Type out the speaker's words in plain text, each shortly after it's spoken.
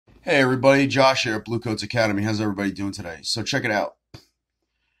Hey everybody, Josh here at Blue Coats Academy. How's everybody doing today? So check it out.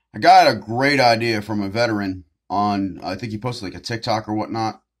 I got a great idea from a veteran on, I think he posted like a TikTok or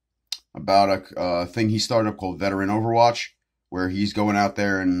whatnot about a thing he started up called Veteran Overwatch, where he's going out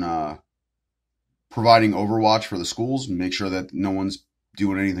there and providing Overwatch for the schools and make sure that no one's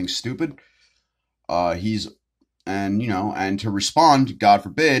doing anything stupid. He's and to respond, God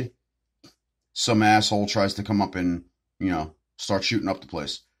forbid, some asshole tries to come up and start shooting up the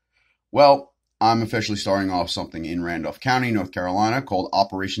place. Well, I'm officially starting off something in Randolph County, North Carolina, called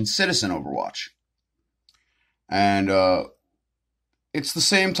Operation Citizen Overwatch. And it's the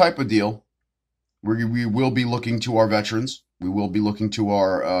same type of deal. We will be looking to our veterans. We will be looking to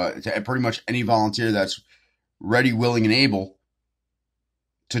our to pretty much any volunteer that's ready, willing, and able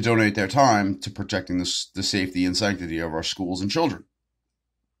to donate their time to protecting the safety and sanctity of our schools and children.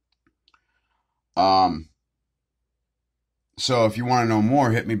 So if you want to know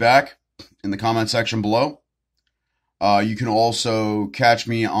more, hit me back in the comment section below. You can also catch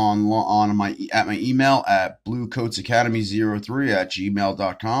me on my email at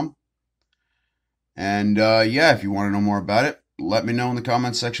bluecoatsacademy03@gmail.com. And yeah, if you want to know more about it, let me know in the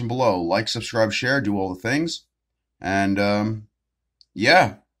comment section below. Like, subscribe, share, do all the things. And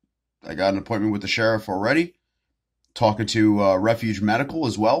yeah, I got an appointment with the sheriff already. Talking to Refuge Medical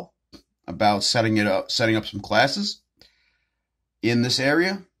as well about setting up some classes in this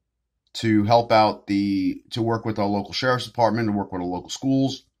area to help out to work with our local sheriff's department, to work with our local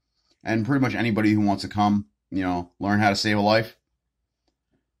schools, and pretty much anybody who wants to come, learn how to save a life.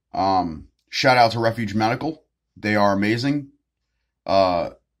 Shout out to Refuge Medical. They are amazing.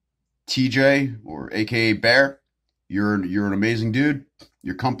 TJ, or AKA Bear, you're an amazing dude.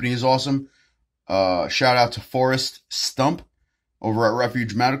 Your company is awesome. Shout out to Forrest Stump over at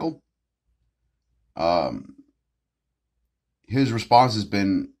Refuge Medical. His response has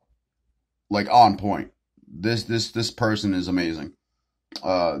been like on point. This person is amazing.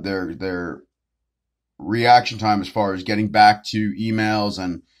 Their reaction time as far as getting back to emails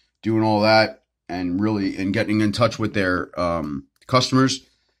and doing all that and getting in touch with their customers.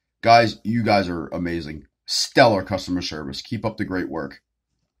 Guys, you guys are amazing. Stellar customer service. Keep up the great work.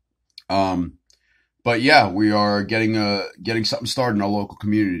 But yeah, we are getting something started in our local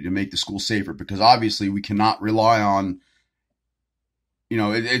community to make the school safer, because obviously we cannot rely on,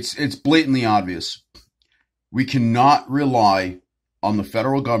 it's blatantly obvious. We cannot rely on the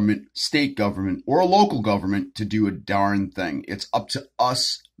federal government, state government, or local government to do a darn thing. It's up to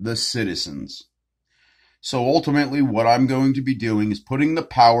us, the citizens. So ultimately, what I'm going to be doing is putting the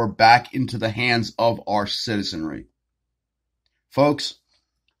power back into the hands of our citizenry. Folks,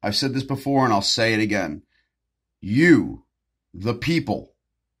 I've said this before and I'll say it again. You, the people,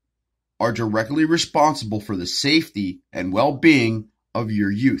 are directly responsible for the safety and well-being of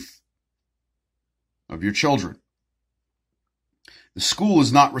your youth, of your children. The school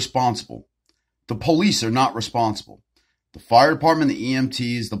is not responsible. The police are not responsible. The fire department, the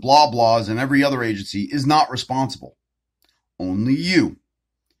EMTs, the blah blahs, and every other agency is not responsible. Only you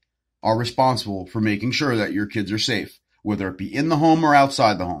are responsible for making sure that your kids are safe, whether it be in the home or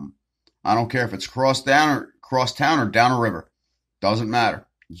outside the home. I don't care if it's across town or down a river. Doesn't matter.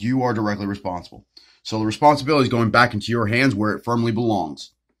 You are directly responsible. So the responsibility is going back into your hands where it firmly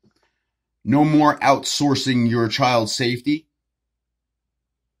belongs. No more outsourcing your child's safety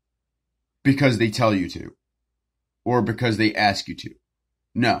because they tell you to or because they ask you to.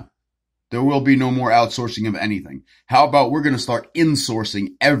 No. There will be no more outsourcing of anything. How about we're going to start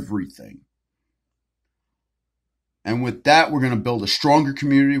insourcing everything? And with that, we're going to build a stronger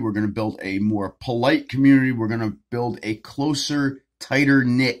community. We're going to build a more polite community. We're going to build a closer,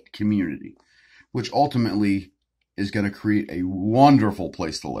 tighter-knit community, which ultimately is going to create a wonderful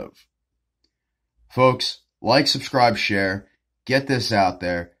place to live. Folks, like, subscribe, share, get this out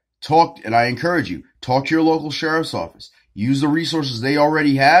there. And I encourage you, talk to your local sheriff's office. Use the resources they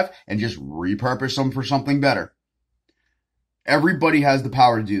already have and just repurpose them for something better. Everybody has the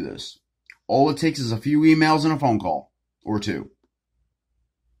power to do this. All it takes is a few emails and a phone call or two.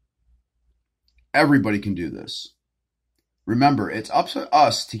 Everybody can do this. Remember, it's up to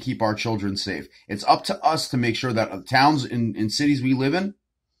us to keep our children safe. It's up to us to make sure that the towns and cities we live in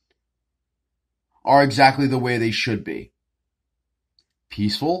are exactly the way they should be.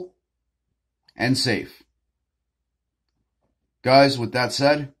 Peaceful and safe. Guys, with that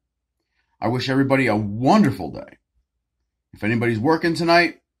said, I wish everybody a wonderful day. If anybody's working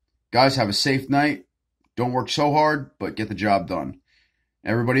tonight, guys, have a safe night. Don't work so hard, but get the job done.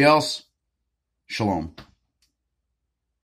 Everybody else, shalom.